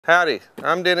Howdy,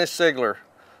 I'm Dennis Sigler.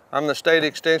 I'm the State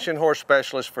Extension Horse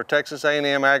Specialist for Texas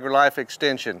A&M AgriLife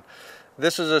Extension.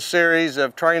 This is a series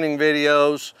of training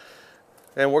videos,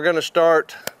 and we're going to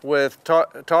start with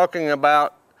talking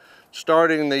about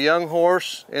starting the young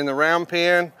horse in the round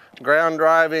pen, ground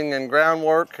driving and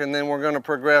groundwork, and then we're going to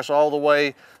progress all the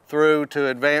way through to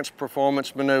advanced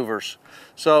performance maneuvers.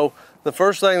 So the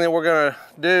first thing that we're going to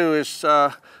do is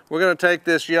we're going to take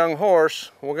this young horse,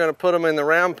 we're going to put him in the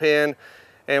round pen,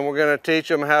 and we're going to teach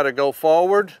them how to go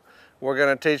forward. We're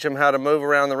going to teach them how to move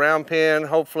around the round pen.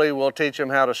 Hopefully we'll teach them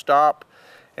how to stop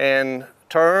and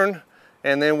turn,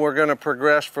 and then we're going to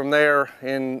progress from there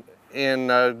in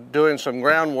doing some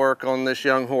groundwork on this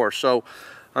young horse. So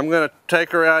I'm going to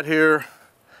take her out here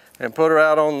and put her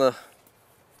out on the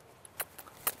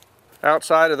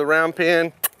outside of the round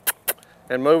pen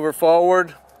and move her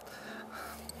forward.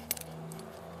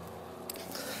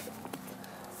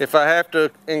 If I have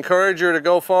to encourage her to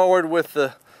go forward with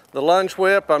the lunge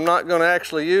whip, I'm not going to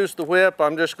actually use the whip.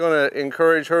 I'm just going to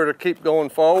encourage her to keep going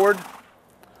forward.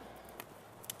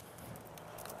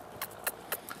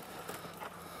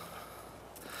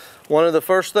 One of the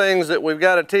first things that we've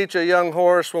got to teach a young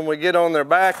horse when we get on their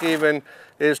back even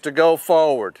is to go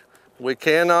forward. We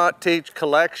cannot teach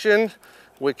collection.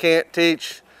 We can't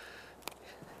teach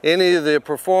any of the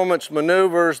performance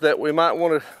maneuvers that we might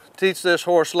want to teach this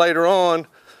horse later on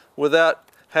without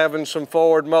having some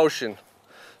forward motion.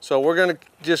 So we're going to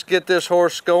just get this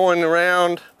horse going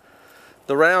around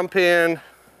the round pen,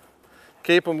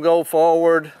 keep them go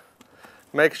forward,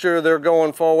 make sure they're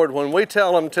going forward when we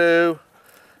tell them to,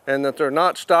 and that they're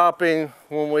not stopping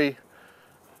when we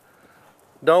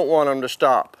don't want them to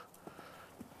stop.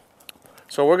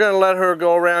 So we're going to let her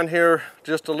go around here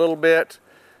just a little bit,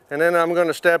 and then I'm going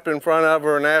to step in front of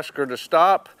her and ask her to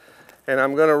stop, and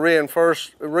I'm going to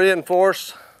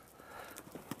reinforce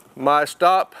my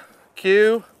stop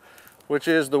cue, which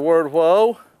is the word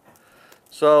whoa.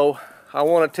 So I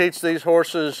want to teach these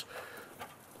horses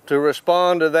to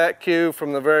respond to that cue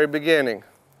from the very beginning.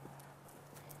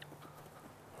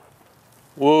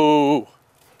 Whoa,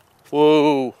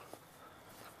 whoa,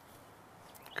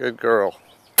 good girl.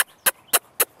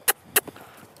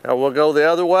 Now we'll go the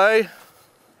other way.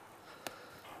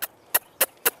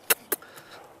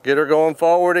 Get her going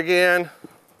forward again.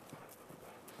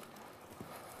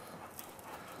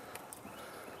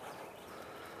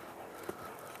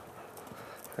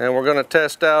 And we're going to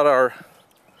test out our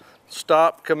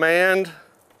stop command,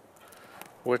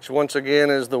 which once again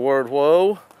is the word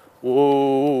whoa.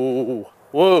 Whoa,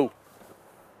 whoa.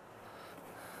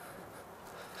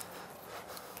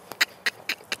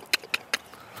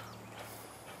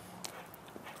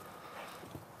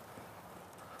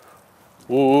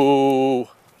 Whoa,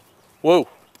 whoa.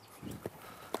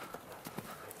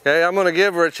 Okay, I'm going to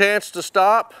give her a chance to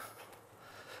stop.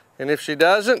 And if she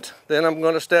doesn't, then I'm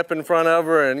going to step in front of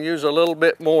her and use a little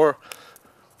bit more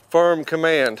firm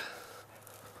command.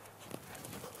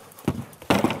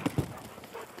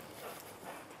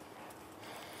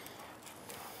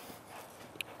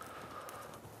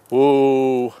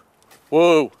 Whoa,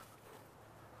 whoa.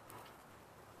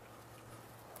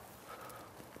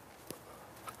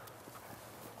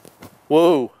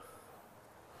 Whoa.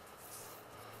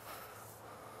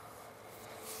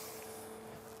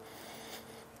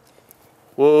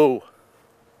 Whoa.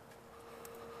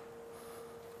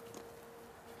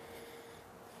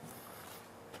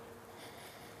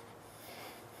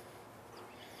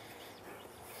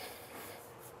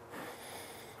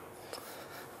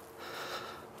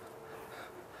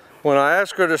 When I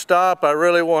ask her to stop, I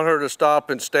really want her to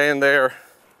stop and stand there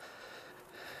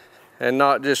and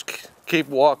not just keep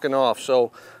walking off.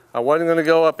 So I wasn't going to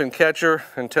go up and catch her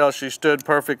until she stood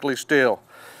perfectly still.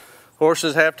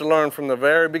 Horses have to learn from the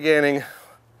very beginning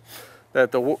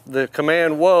that the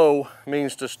command whoa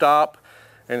means to stop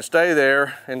and stay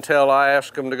there until I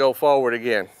ask them to go forward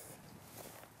again.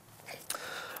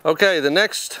 Okay, the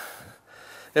next,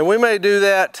 and we may do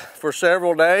that for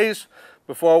several days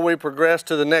before we progress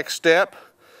to the next step.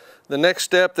 The next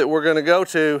step that we're going to go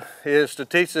to is to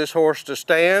teach this horse to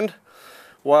stand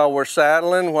while we're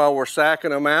saddling, while we're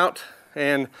sacking them out.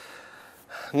 And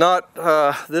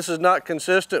this is not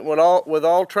consistent with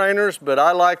all trainers, but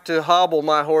I like to hobble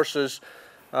my horses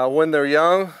when they're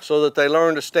young so that they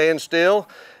learn to stand still,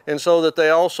 and so that they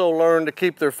also learn to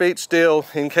keep their feet still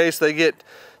in case they get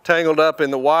tangled up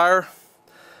in the wire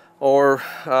or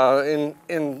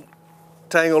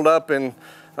tangled up in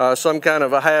some kind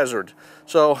of a hazard.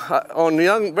 So on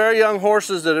very young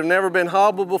horses that have never been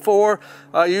hobbled before,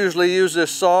 I usually use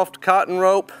this soft cotton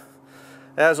rope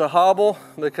as a hobble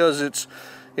because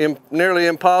nearly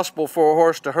impossible for a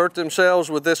horse to hurt themselves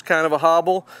with this kind of a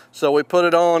hobble. So we put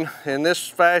it on in this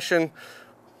fashion,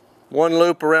 one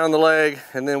loop around the leg,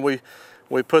 and then we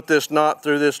put this knot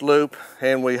through this loop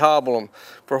and we hobble them.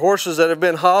 For horses that have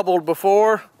been hobbled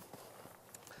before,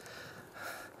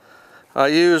 I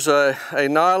use a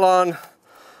nylon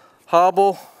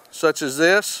hobble such as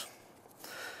this,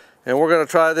 and we're going to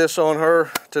try this on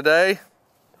her today.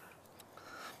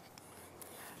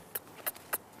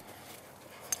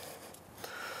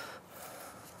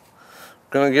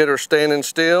 Going to get her standing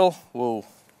still. Whoa.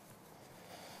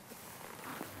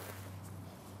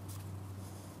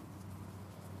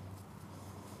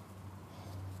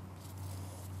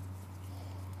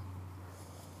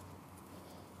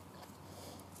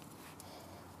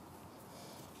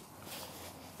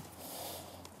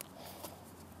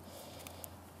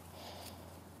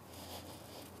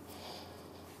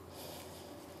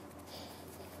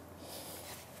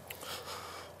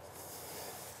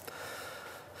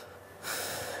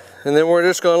 And then we're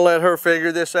just going to let her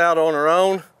figure this out on her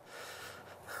own.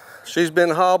 She's been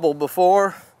hobbled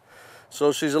before,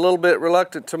 so she's a little bit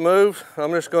reluctant to move.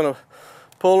 I'm just going to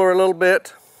pull her a little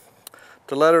bit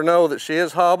to let her know that she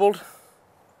is hobbled.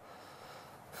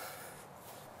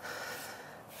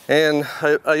 And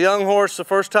a young horse, the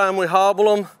first time we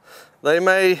hobble them, they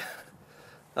may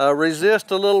resist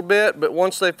a little bit, but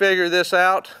once they figure this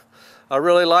out, I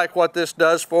really like what this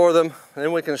does for them.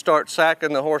 Then we can start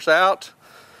sacking the horse out.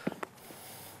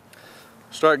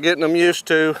 Start getting them used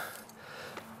to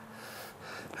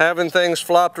having things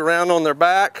flopped around on their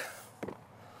back.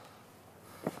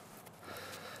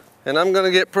 And I'm going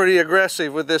to get pretty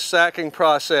aggressive with this sacking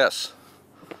process.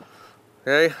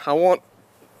 Okay, I want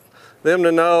them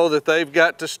to know that they've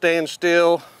got to stand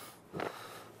still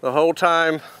the whole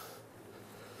time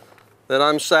that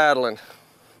I'm saddling.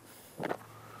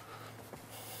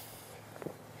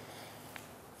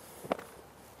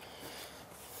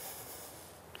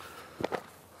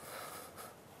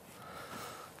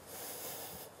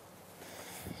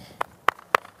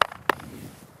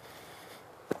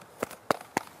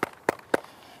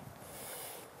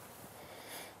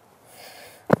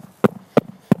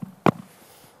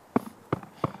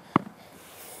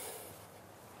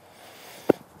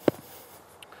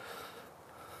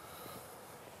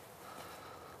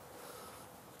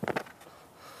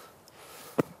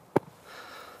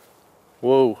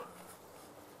 Whoa.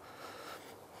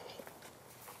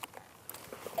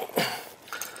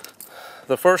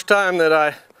 The first time that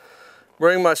I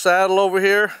bring my saddle over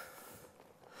here,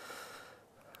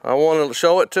 I want to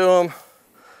show it to them,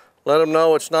 let them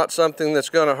know it's not something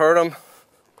that's going to hurt them.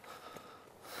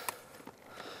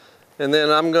 And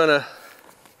then I'm going to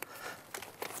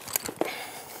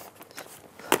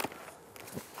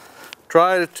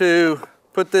try to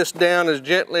put this down as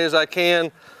gently as I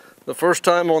can the first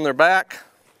time on their back.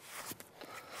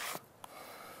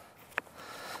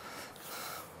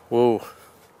 Whoa.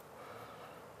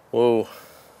 Whoa.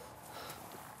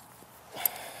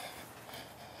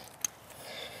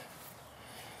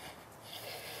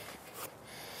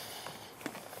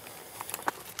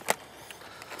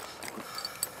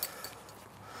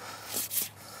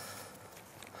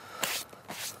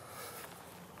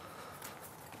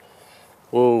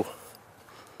 Whoa.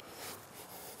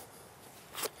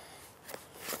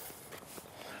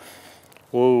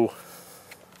 Whoa.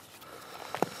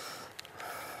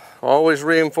 Always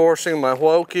reinforcing my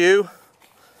whoa cue.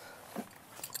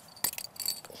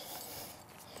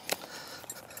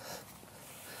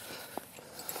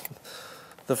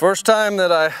 The first time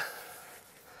that I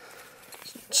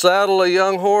saddle a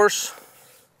young horse,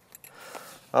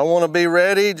 I want to be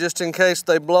ready just in case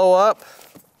they blow up.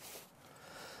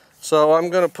 So I'm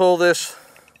going to pull this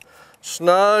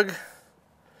snug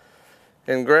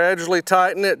and gradually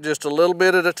tighten it just a little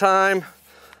bit at a time.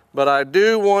 But I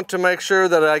do want to make sure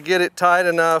that I get it tight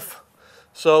enough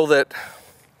so that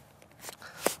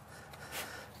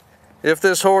if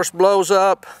this horse blows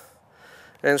up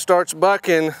and starts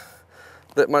bucking,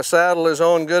 that my saddle is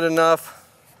on good enough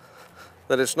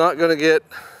that it's not going to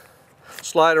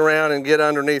slide around and get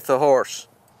underneath the horse.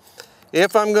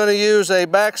 If I'm going to use a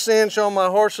back cinch on my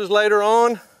horses later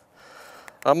on,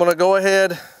 I'm going to go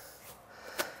ahead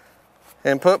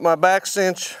and put my back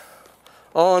cinch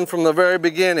on from the very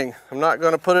beginning. I'm not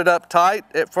going to put it up tight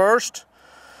at first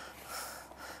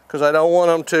because I don't want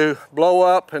them to blow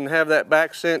up and have that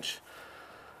back cinch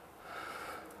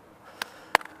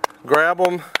grab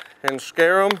them and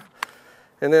scare them.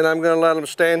 And then I'm going to let them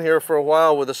stand here for a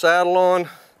while with the saddle on.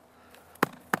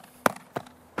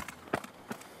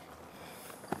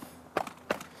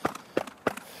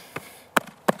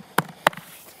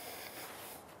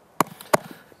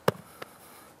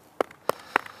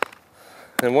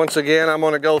 And once again, I'm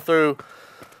going to go through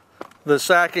the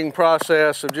sacking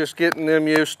process of just getting them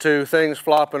used to things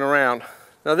flopping around.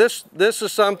 Now this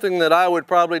is something that I would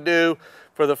probably do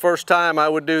for the first time. I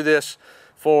would do this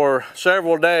for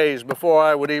several days before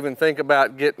I would even think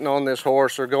about getting on this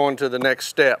horse or going to the next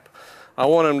step. I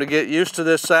want them to get used to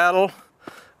this saddle.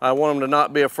 I want them to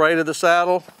not be afraid of the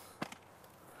saddle.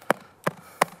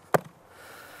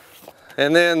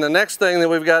 And then the next thing that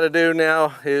we've got to do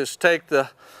now is take the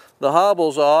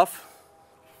hobbles off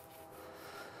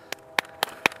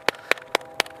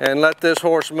and let this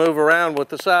horse move around with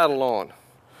the saddle on.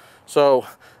 So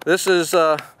this is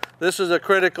a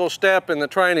critical step in the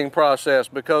training process,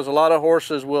 because a lot of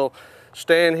horses will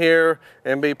stand here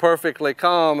and be perfectly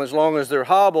calm as long as they're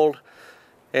hobbled.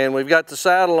 And we've got the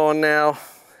saddle on now,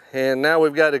 and now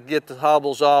we've got to get the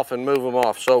hobbles off and move them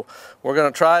off. So we're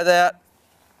going to try that.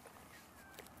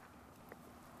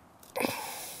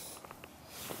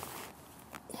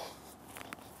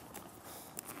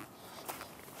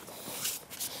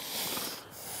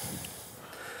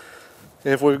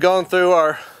 If we've gone through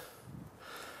our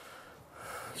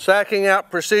sacking out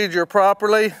procedure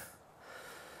properly,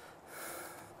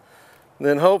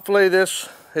 then hopefully this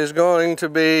is going to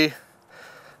be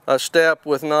a step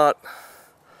with not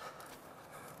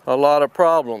a lot of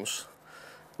problems.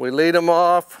 We lead them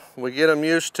off, we get them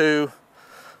used to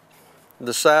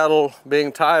the saddle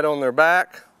being tied on their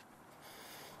back.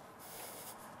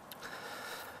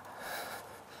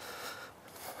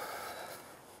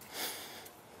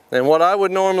 And what I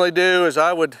would normally do is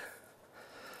I would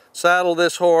saddle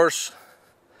this horse,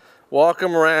 walk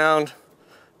them around,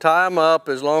 tie them up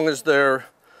as long as they're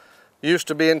used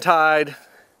to being tied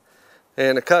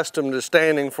and accustomed to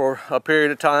standing for a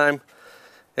period of time,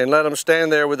 and let them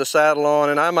stand there with the saddle on.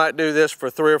 And I might do this for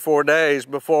 3 or 4 days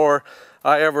before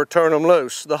I ever turn them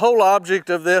loose. The whole object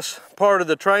of this part of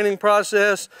the training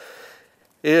process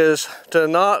is to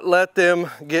not let them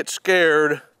get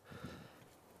scared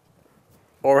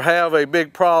or have a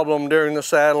big problem during the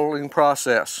saddling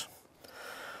process.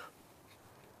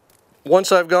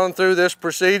 Once I've gone through this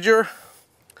procedure,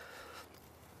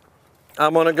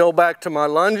 I'm going to go back to my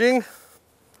lunging.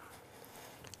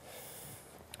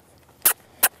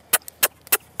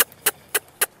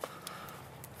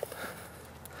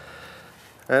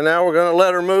 And now we're going to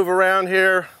let her move around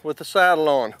here with the saddle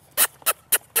on.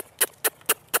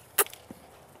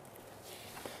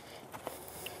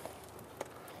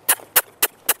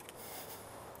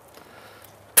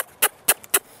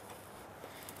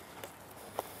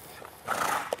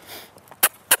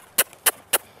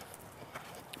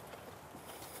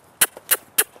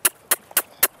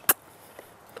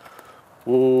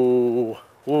 Woo,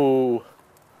 woo,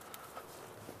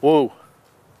 woo.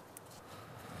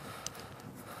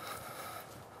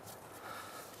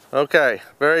 Okay,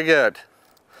 very good.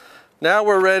 Now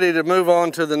we're ready to move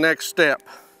on to the next step.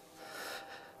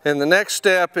 And the next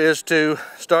step is to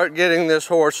start getting this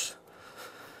horse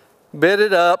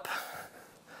bitted up,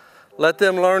 let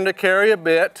them learn to carry a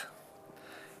bit,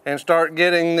 and start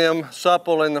getting them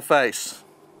supple in the face.